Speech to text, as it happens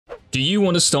Do you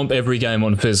want to stomp every game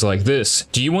on FIZZ like this?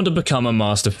 Do you want to become a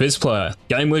master FIZZ player?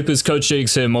 GameLeap is Coach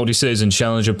Eagz here, multi-season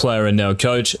challenger player and now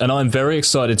coach, and I'm very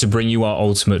excited to bring you our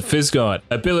ultimate FIZZ guide.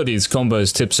 Abilities,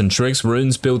 combos, tips and tricks,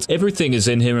 runes, builds, everything is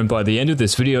in here, and by the end of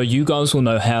this video, you guys will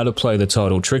know how to play the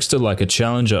title trickster like a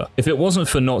challenger. If it wasn't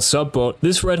for Not Subbot,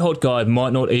 this red hot guide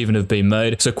might not even have been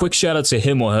made, so quick shout out to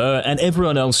him or her and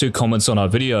everyone else who comments on our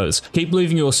videos. Keep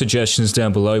leaving your suggestions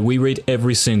down below, we read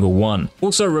every single one.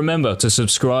 Also remember to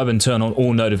subscribe and turn on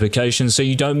all notifications so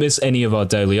you don't miss any of our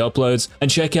daily uploads,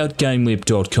 and check out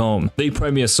GameLeap.com, the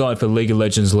premier site for League of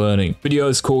Legends learning.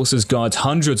 Videos, courses, guides,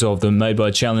 hundreds of them made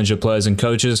by challenger players and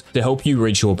coaches to help you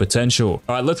reach your potential.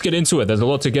 Alright, let's get into it, there's a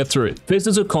lot to get through. FIZZ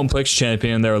is a complex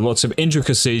champion, there are lots of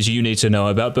intricacies you need to know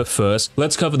about, but first,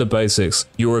 let's cover the basics.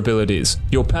 Your abilities.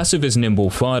 Your passive is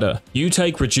Nimble Fighter. You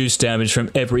take reduced damage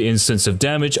from every instance of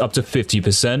damage up to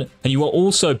 50%, and you are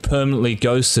also permanently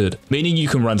ghosted, meaning you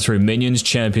can run through minions,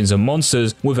 champions and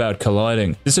monsters without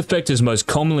colliding. This effect is most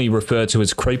commonly referred to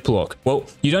as creep block. Well,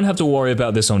 you don't have to worry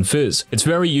about this on FIZZ. It's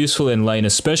very useful in lane,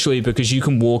 especially because you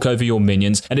can walk over your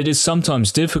minions, and it is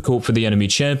sometimes difficult for the enemy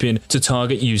champion to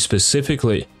target you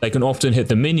specifically. They can often hit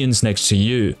the minions next to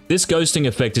you. This ghosting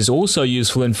effect is also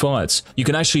useful in fights. You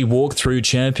can actually walk through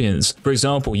champions. For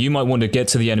example, you might want to get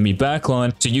to the enemy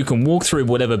backline, so you can walk through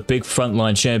whatever big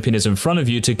frontline champion is in front of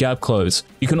you to gap close.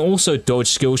 You can also dodge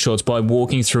skill shots by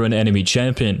walking through an enemy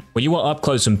champion. When you are up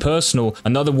close and personal,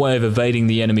 another way of evading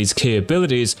the enemy's key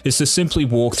abilities is to simply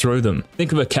walk through them.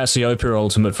 Think of a Cassiopeia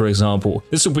ultimate for example.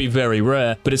 This will be very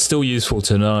rare, but it's still useful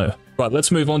to know. Right,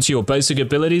 let's move on to your basic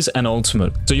abilities and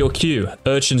ultimate. So your Q,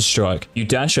 Urchin Strike. You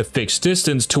dash a fixed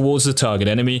distance towards the target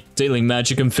enemy, dealing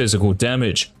magic and physical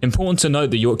damage. Important to note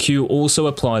that your Q also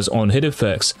applies on hit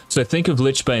effects, so think of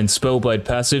Lichbane's Spellblade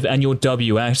passive and your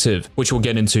W active, which we'll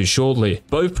get into shortly.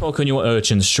 Both proc on your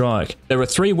Urchin Strike. There are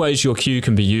 3 ways your Q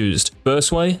can be used.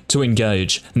 First way, to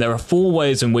engage, and there are 4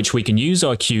 ways in which we can use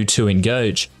our Q to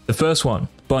engage. The first one,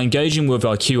 by engaging with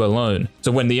our Q alone, so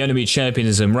when the enemy champion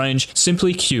is in range,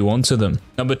 simply Q onto them.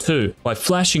 Number 2, by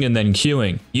flashing and then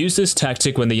Qing. Use this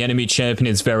tactic when the enemy champion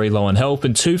is very low on health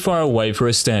and too far away for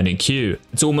a standing Q.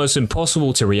 It's almost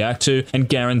impossible to react to and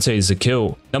guarantees a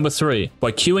kill. Number 3,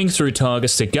 by queuing through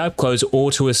targets to gap close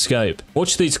or to escape.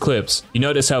 Watch these clips. You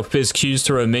notice how FIZZ queues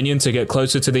through a minion to get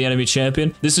closer to the enemy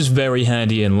champion? This is very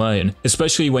handy in lane,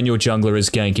 especially when your jungler is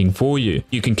ganking for you.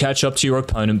 You can catch up to your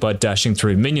opponent by dashing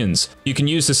through minions. You can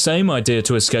use the same idea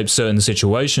to escape certain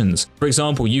situations. For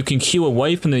example, you can queue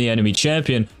away from the enemy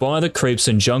champion via the creeps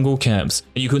and jungle camps,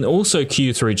 and you can also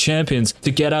queue through champions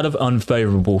to get out of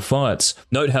unfavorable fights.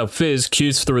 Note how FIZZ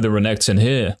queues through the Renekton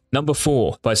here. Number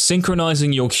 4, by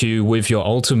synchronizing your Q with your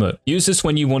ultimate. Use this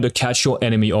when you want to catch your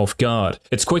enemy off guard.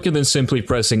 It's quicker than simply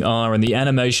pressing R, and the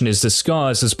animation is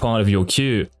disguised as part of your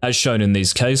Q, as shown in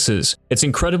these cases. It's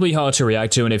incredibly hard to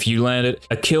react to, and if you land it,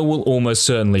 a kill will almost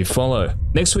certainly follow.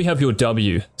 Next we have your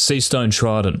W, Seastone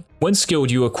Trident. When skilled,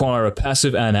 you acquire a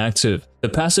passive and active. The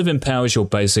passive empowers your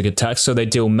basic attacks so they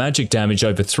deal magic damage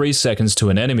over 3 seconds to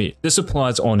an enemy. This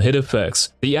applies on hit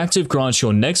effects. The active grants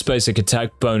your next basic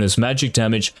attack bonus magic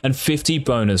damage and 50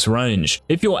 bonus range.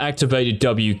 If your activated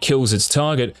W kills its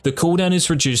target, the cooldown is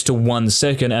reduced to 1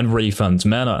 second and refunds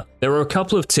mana. There are a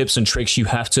couple of tips and tricks you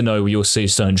have to know with your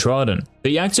Seastone Trident.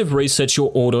 The active resets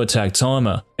your auto attack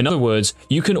timer. In other words,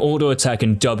 you can auto attack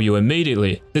and W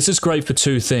immediately. This is great for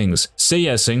 2 things,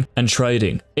 CSing and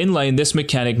trading. In lane, this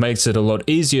mechanic makes it a lot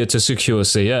easier to secure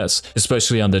CS,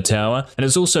 especially under tower, and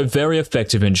is also very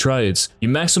effective in trades. You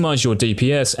maximize your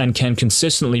DPS and can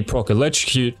consistently proc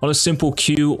electrocute on a simple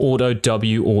Q auto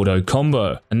W auto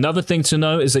combo. Another thing to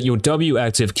know is that your W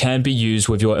active can be used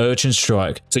with your Urchin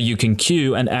Strike, so you can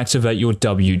Q and activate your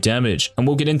W damage, and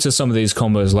we'll get into some of these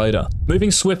combos later. Moving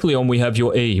swiftly on, we have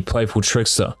your E, Playful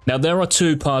Trickster. Now there are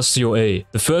 2 parts to your E.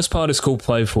 The first part is called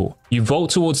Playful. You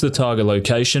vault towards the target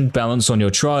location, balance on your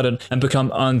trident, and become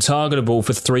untargetable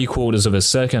for 3/4 of a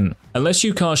second. Unless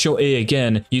you cast your E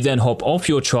again, you then hop off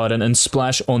your trident and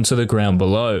splash onto the ground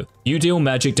below. You deal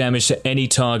magic damage to any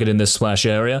target in the splash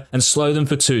area and slow them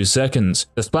for 2 seconds.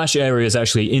 The splash area is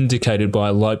actually indicated by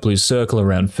a light blue circle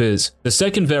around FIZZ. The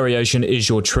second variation is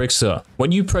your Trickster.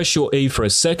 When you press your E for a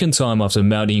second time after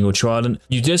mounting your trident,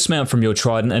 you dismount from your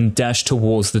trident and dash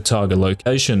towards the target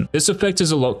location. This effect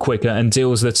is a lot quicker and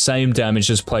deals the same same damage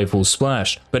as Playful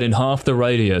Splash, but in half the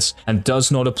radius, and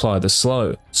does not apply the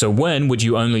slow. So when would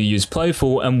you only use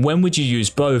Playful, and when would you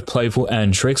use both Playful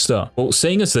and Trickster? Well,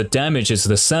 seeing as the damage is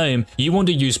the same, you want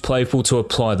to use Playful to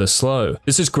apply the slow.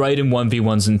 This is great in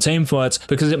 1v1s and teamfights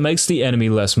because it makes the enemy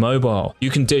less mobile.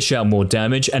 You can dish out more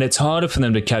damage, and it's harder for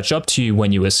them to catch up to you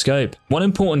when you escape. One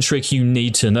important trick you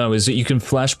need to know is that you can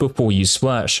flash before you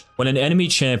splash. When an enemy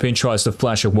champion tries to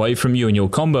flash away from you in your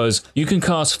combos, you can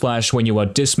cast Flash when you are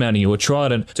dismounting your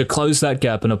trident to close that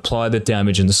gap and apply the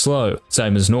damage in the slow,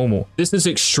 same as normal. This is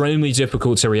extremely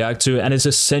difficult to react to and is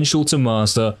essential to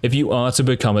master if you are to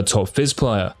become a top FIZZ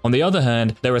player. On the other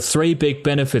hand, there are 3 big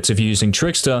benefits of using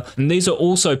Trickster, and these are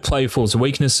also Playful's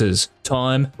weaknesses: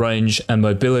 time, range, and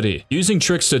mobility. Using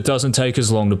Trickster doesn't take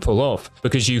as long to pull off,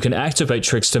 because you can activate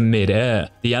Trickster mid-air.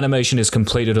 The animation is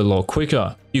completed a lot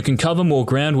quicker. You can cover more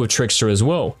ground with Trickster as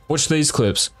well. Watch these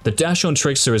clips. The dash on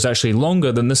Trickster is actually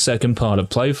longer than the second part of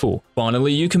Playful.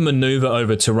 Finally, you can maneuver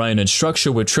over terrain and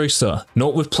structure with Trickster,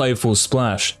 not with Playful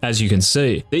Splash, as you can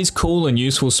see. These cool and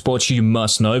useful spots you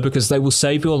must know because they will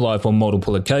save your life on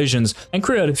multiple occasions and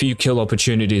create a few kill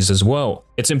opportunities as well.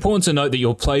 It's important to note that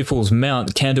your Playful's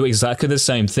mount can do exactly the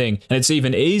same thing, and it's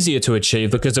even easier to achieve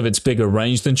because of its bigger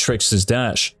range than Trickster's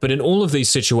dash. But in all of these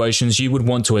situations, you would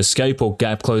want to escape or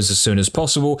gap close as soon as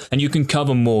possible, and you can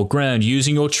cover more ground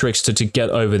using your Trickster to get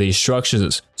over these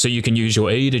structures. So you can use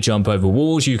your E to jump over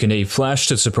walls, you can E Flash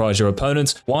to surprise your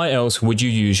opponents. Why else would you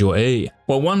use your E?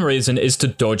 Well, one reason is to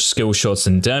dodge skill shots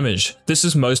and damage. This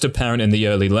is most apparent in the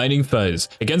early laning phase.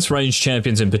 Against ranged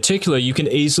champions in particular, you can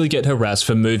easily get harassed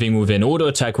for moving within auto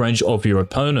attack range of your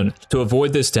opponent. To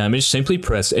avoid this damage, simply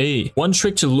press E. One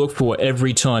trick to look for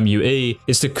every time you E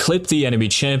is to clip the enemy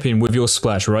champion with your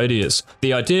splash radius.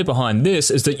 The idea behind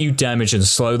this is that you damage and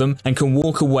slow them and can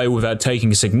walk away without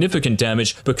taking significant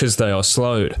damage because they are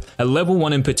slowed. At level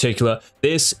 1 in particular,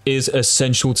 this is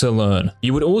essential to learn.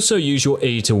 You would also use your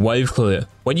E to wave clear.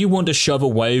 When you want to shove a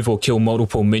wave or kill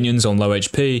multiple minions on low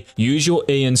HP, use your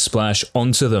E and splash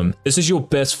onto them. This is your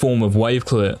best form of wave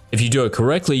clear. If you do it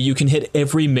correctly, you can hit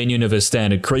every minion of a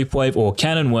standard creep wave or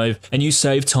cannon wave, and you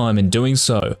save time in doing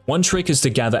so. One trick is to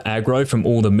gather aggro from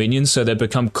all the minions so they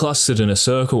become clustered in a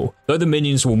circle. Though the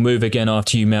minions will move again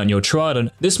after you mount your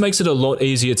trident, this makes it a lot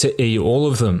easier to E all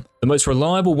of them. The most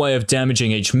reliable way of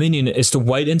damaging each minion is to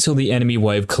wait until the enemy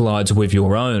wave collides with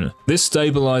your own. This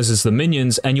stabilizes the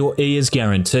minions and your E is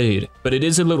guaranteed, but it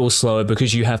is a little slower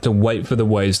because you have to wait for the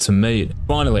waves to meet.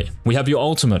 Finally, we have your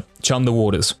ultimate, Chum the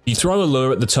Waters. You throw a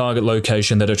lure at the target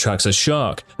location that attracts a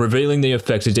shark, revealing the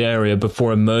affected area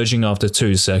before emerging after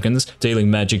 2 seconds, dealing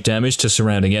magic damage to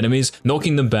surrounding enemies,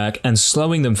 knocking them back and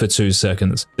slowing them for 2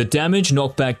 seconds. The damage,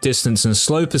 knockback distance and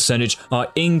slow percentage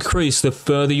are increased the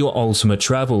further your ultimate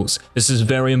travels. This is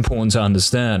very important to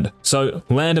understand. So,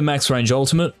 land a max range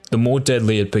ultimate, the more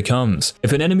deadly it becomes.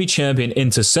 If an enemy champion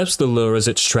intercepts the lure as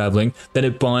it's traveling, then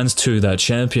it binds to that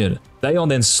champion. They are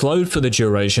then slowed for the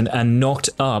duration and knocked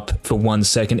up for 1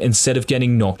 second instead of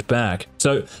getting knocked back.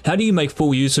 So how do you make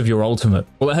full use of your ultimate?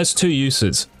 Well, it has 2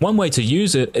 uses. One way to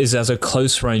use it is as a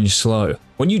close range slow.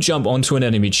 When you jump onto an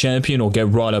enemy champion or get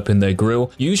right up in their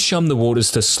grill, use Chum the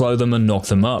Waters to slow them and knock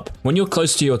them up. When you're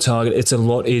close to your target, it's a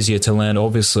lot easier to land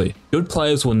obviously. Good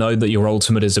players will know that your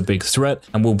ultimate is a big threat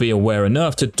and will be aware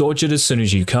enough to dodge it as soon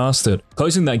as you cast it.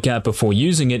 Closing that gap before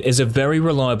using it is a very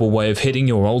reliable way of hitting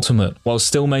your ultimate, while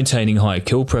still maintaining high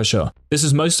kill pressure. This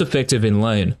is most effective in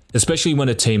lane, especially when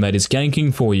a teammate is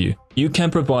ganking for you. You can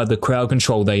provide the crowd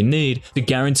control they need to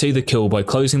guarantee the kill by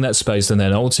closing that space and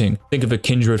then ulting. Think of a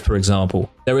Kindred for example.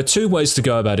 There are 2 ways to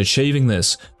go about achieving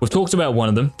this. We've talked about one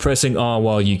of them, pressing R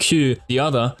while you Q, the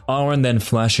other, R and then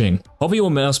flashing. Hover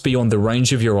your mouse beyond the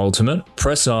range of your ultimate,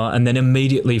 press R and then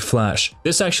immediately flash.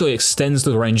 This actually extends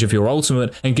the range of your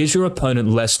ultimate and gives your opponent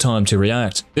less time to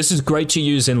react. This is great to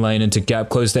use in lane and to gap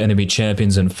close the enemy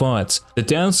champions in fights. The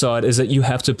downside is that you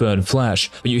have to burn flash,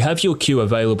 but you have your Q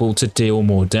available to deal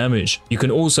more damage. You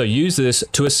can also use this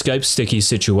to escape sticky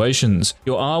situations.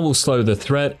 Your R will slow the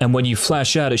threat, and when you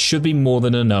flash out, it should be more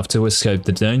than enough to escape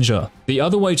the danger. The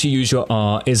other way to use your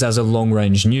R is as a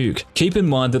long-range nuke. Keep in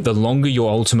mind that the longer your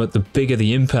ultimate, the bigger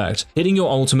the impact. Hitting your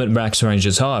ultimate max range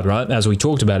is hard, right? As we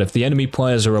talked about, if the enemy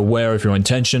players are aware of your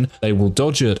intention, they will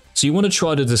dodge it. So you want to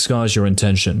try to disguise your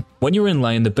intention. When you're in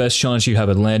lane, the best chance you have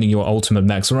at landing your ultimate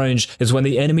max range is when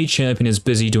the enemy champion is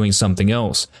busy doing something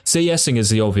else. CSing is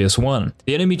the obvious one.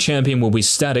 The enemy champion will be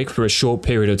static for a short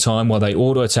period of time while they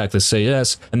auto-attack the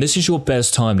CS, and this is your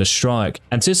best time to strike.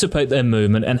 Anticipate their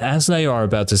movement, and as they are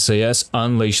about to CS, press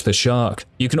Unleash the Shark.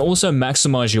 You can also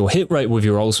maximize your hit rate with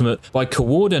your ultimate by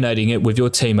coordinating it with your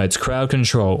teammates' crowd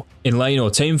control. In lane or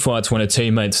team fights, when a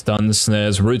teammate stuns,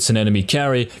 snares, roots an enemy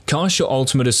carry, cast your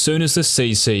ultimate as soon as the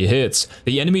CC hits.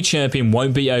 The enemy champion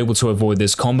won't be able to avoid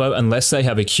this combo unless they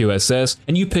have a QSS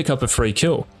and you pick up a free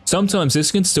kill. Sometimes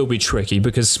this can still be tricky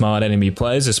because smart enemy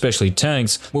players, especially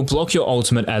tanks, will block your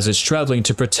ultimate as it's traveling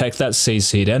to protect that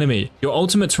CC'd enemy. Your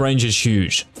ultimate's range is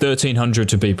huge, 1300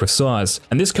 to be precise,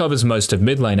 and this covers most of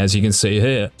mid lane as you can see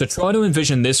here. So try to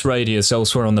envision this radius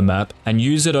elsewhere on the map and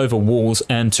use it over walls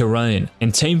and terrain.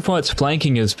 In teamfights,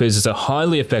 flanking as FIZZ is a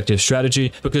highly effective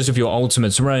strategy because of your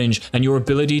ultimate's range and your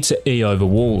ability to E over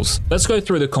walls. Let's go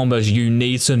through the combos you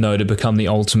need to know to become the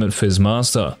ultimate FIZZ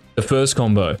master. The first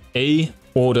combo, E,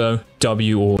 auto,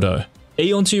 W auto.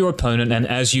 E onto your opponent and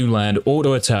as you land,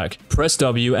 auto attack. Press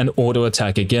W and auto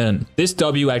attack again. This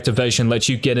W activation lets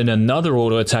you get in another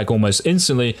auto attack almost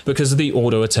instantly because of the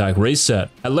auto attack reset.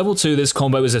 At level 2, this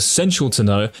combo is essential to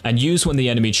know and use when the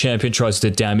enemy champion tries to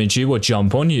damage you or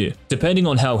jump on you. Depending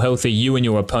on how healthy you and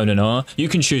your opponent are, you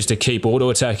can choose to keep auto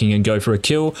attacking and go for a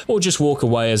kill or just walk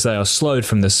away as they are slowed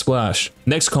from the splash.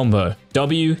 Next combo,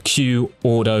 W, Q,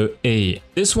 auto, E.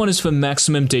 This one is for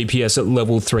maximum DPS at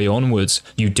level 3 onwards.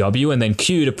 You W and then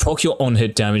Q to proc your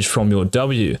on-hit damage from your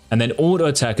W, and then auto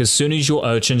attack as soon as your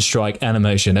Urchin Strike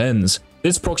animation ends.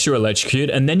 This procs your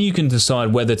electrocute and then you can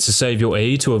decide whether to save your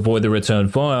E to avoid the return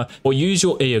fire or use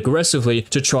your E aggressively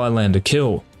to try land a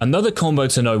kill. Another combo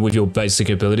to know with your basic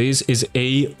abilities is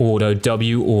E auto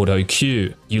W auto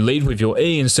Q. You lead with your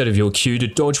E instead of your Q to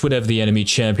dodge whatever the enemy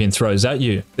champion throws at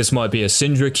you. This might be a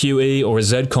Syndra QE or a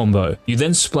Z combo. You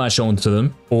then splash onto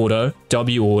them, auto,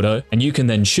 W auto, and you can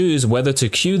then choose whether to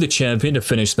Q the champion to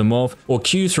finish them off or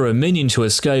Q through a minion to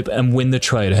escape and win the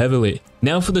trade heavily.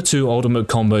 Now for the two ultimate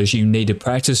combos you need to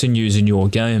practice and use in your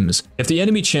games. If the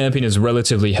enemy champion is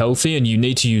relatively healthy and you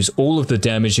need to use all of the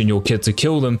damage in your kit to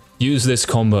kill them, use this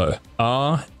combo.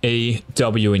 R, E,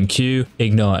 W and Q,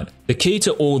 ignite. The key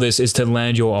to all this is to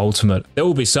land your ultimate. There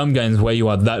will be some games where you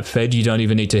are that fed you don't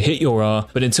even need to hit your R,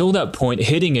 but until that point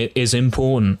hitting it is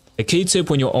important. A key tip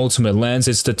when your ultimate lands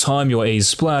is to time your E's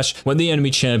splash when the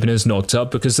enemy champion is knocked up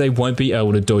because they won't be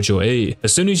able to dodge your E.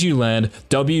 As soon as you land,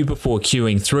 W before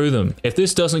Qing through them. If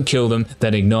this doesn't kill them,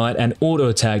 then ignite and auto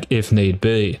attack if need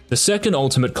be. The second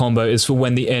ultimate combo is for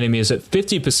when the enemy is at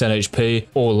 50% HP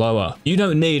or lower. You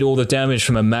don't need all the damage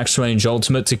from a max range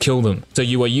ultimate to kill them, so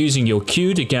you are using your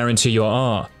Q to guarantee your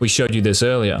R. We showed you this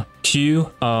earlier.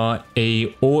 Q, R,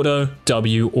 E, auto,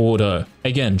 W, auto.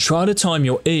 Again, try to time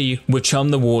your E with Chum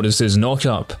the Waters' knock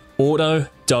up. Auto,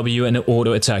 W and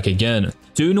auto attack again.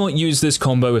 Do not use this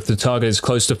combo if the target is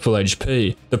close to full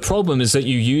HP. The problem is that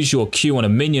you use your Q on a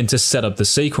minion to set up the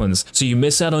sequence, so you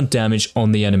miss out on damage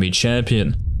on the enemy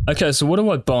champion. Okay, so what do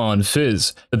I buy on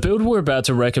FIZZ? The build we're about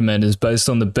to recommend is based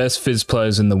on the best FIZZ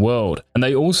players in the world, and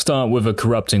they all start with a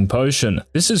corrupting potion.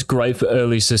 This is great for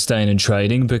early sustain and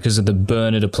trading because of the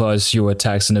burn it applies to your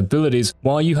attacks and abilities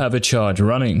while you have a charge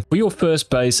running. For your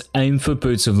first base, aim for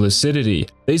Boots of Lucidity.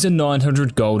 These are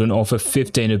 900 gold and offer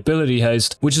 15 ability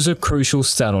haste, which is a crucial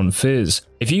stat on FIZZ.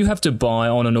 If you have to buy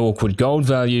on an awkward gold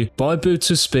value, buy Boots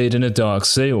of Speed and a Dark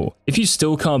Seal. If you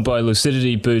still can't buy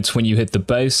Lucidity boots when you hit the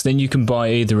base, then you can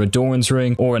buy either a Doran's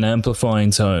Ring or an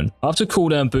Amplifying Tone. After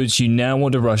cooldown boots, you now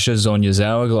want to rush a Zhonya's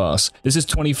Hourglass. This is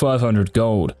 2500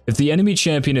 gold. If the enemy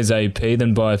champion is AP,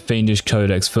 then buy a Fiendish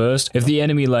Codex first. If the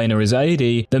enemy laner is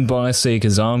AD, then buy a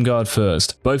Seeker's Armguard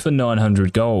first. Both are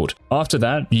 900 gold. After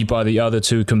that, you buy the other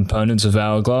two components of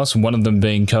Hourglass, one of them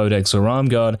being Codex or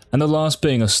Armguard, and the last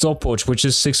being a Stopwatch, which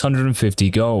is 650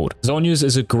 gold. Zhonya's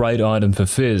is a great item for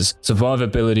FIZZ.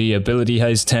 Survivability, ability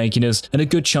haste, tankiness, and a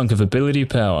good chunk of ability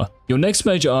power. Your next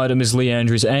major item is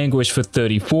Liandry's Anguish for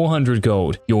 3400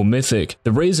 gold, your mythic.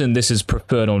 The reason this is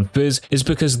preferred on FIZZ is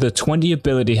because of the 20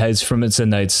 ability haste from its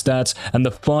innate stats and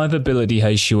the 5 ability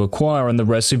haste you acquire on the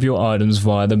rest of your items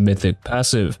via the mythic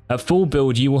passive. At full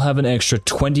build, you will have an extra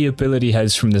 20 ability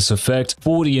haste from this effect,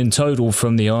 40 in total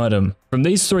from the item. From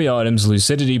these three items,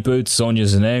 Lucidity Boots,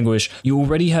 Zhonya's and Anguish, you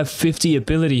already have 50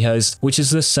 ability haste, which is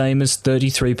the same as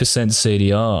 33%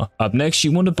 CDR. Up next,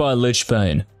 you want to buy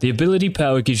Lichbane. The ability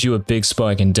power gives you a big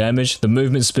spike in damage, the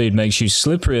movement speed makes you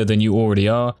slipperier than you already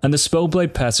are, and the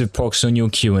Spellblade passive procs on your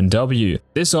Q and W.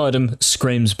 This item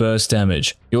screams burst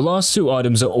damage. Your last two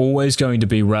items are always going to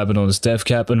be Rabadon's Death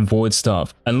Cap and Void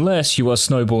Staff, unless you are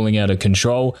snowballing out of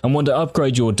control and want to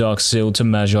upgrade your Dark Seal to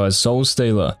Magi's Soul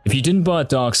Stealer. If you didn't buy a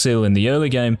Dark Seal in the the early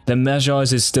game, then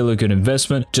montage is still a good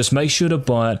investment. Just make sure to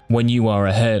buy it when you are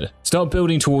ahead. Start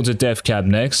building towards a death cap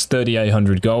next,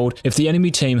 3800 gold, if the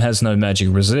enemy team has no magic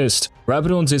resist.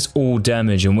 Rabadon's is all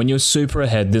damage, and when you're super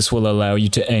ahead, this will allow you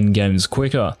to end games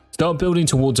quicker. Start building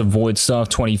towards a Void Staff,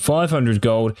 2500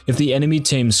 gold, if the enemy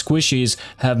team's squishies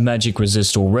have magic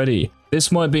resist already. This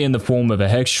might be in the form of a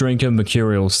Hex Shrinker,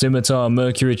 Mercurial Scimitar,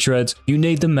 Mercury Treads. You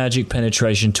need the magic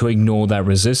penetration to ignore that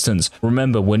resistance.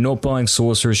 Remember, we're not buying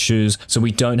Sorcerer's Shoes, so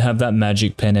we don't have that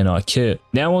magic pen in our kit.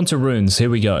 Now onto runes, here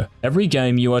we go. Every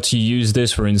game you are to use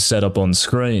this rune setup on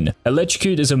screen.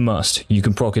 Electrocute is a must, you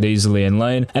can proc it easily in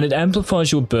lane, and it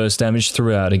amplifies your burst damage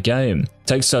throughout a game.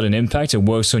 Take Sudden Impact, it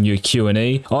works on your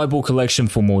Q&E, Eyeball Collection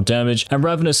for more damage, and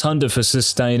Ravenous Hunter for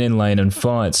sustain in lane and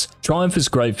fights. Triumph is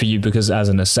great for you because as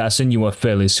an assassin you are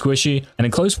fairly squishy, and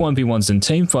in close 1v1s and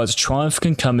teamfights, Triumph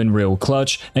can come in real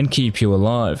clutch and keep you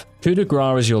alive. Coup de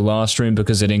Grace is your last rune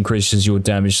because it increases your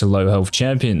damage to low health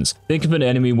champions. Think of an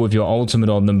enemy with your ultimate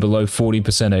on them below 40%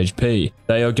 HP.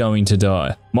 They are going to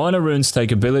die. Minor runes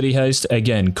take ability haste,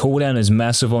 again cooldown is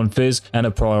massive on FIZZ and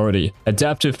a priority.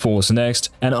 Adaptive Force next,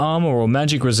 and armor or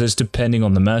magic resist depending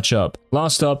on the matchup.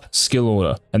 Last up, skill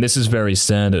order, and this is very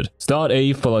standard. Start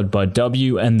E followed by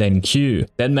W and then Q,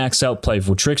 then max out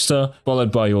Playful Trickster,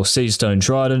 followed by your Sea Stone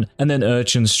Trident, and then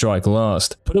Urchin Strike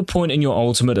last. Put a point in your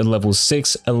ultimate at levels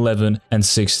 6, 11, and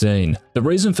 16. The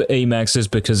reason for E max is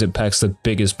because it packs the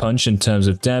biggest punch in terms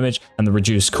of damage, and the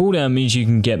reduced cooldown means you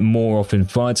can get more off in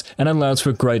fights and allows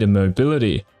for greater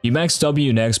mobility. You max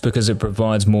W next because it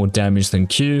provides more damage than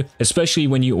Q, especially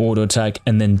when you auto attack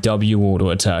and then W auto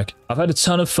attack. I've had a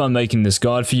ton of fun making this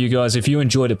guide for you guys. If you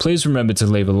enjoyed it, please remember to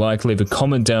leave a like, leave a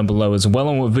comment down below as well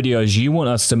on what videos you want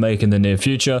us to make in the near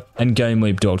future, and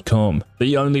GameLeap.com,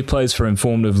 the only place for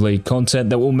informative league content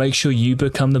that will make sure you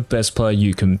become the best player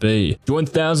you can be. Join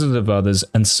thousands of others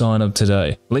and sign up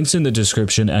today. Links in the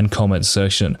description and comments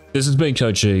section. This has been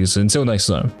Coach Eagz. Until next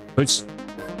time, peace.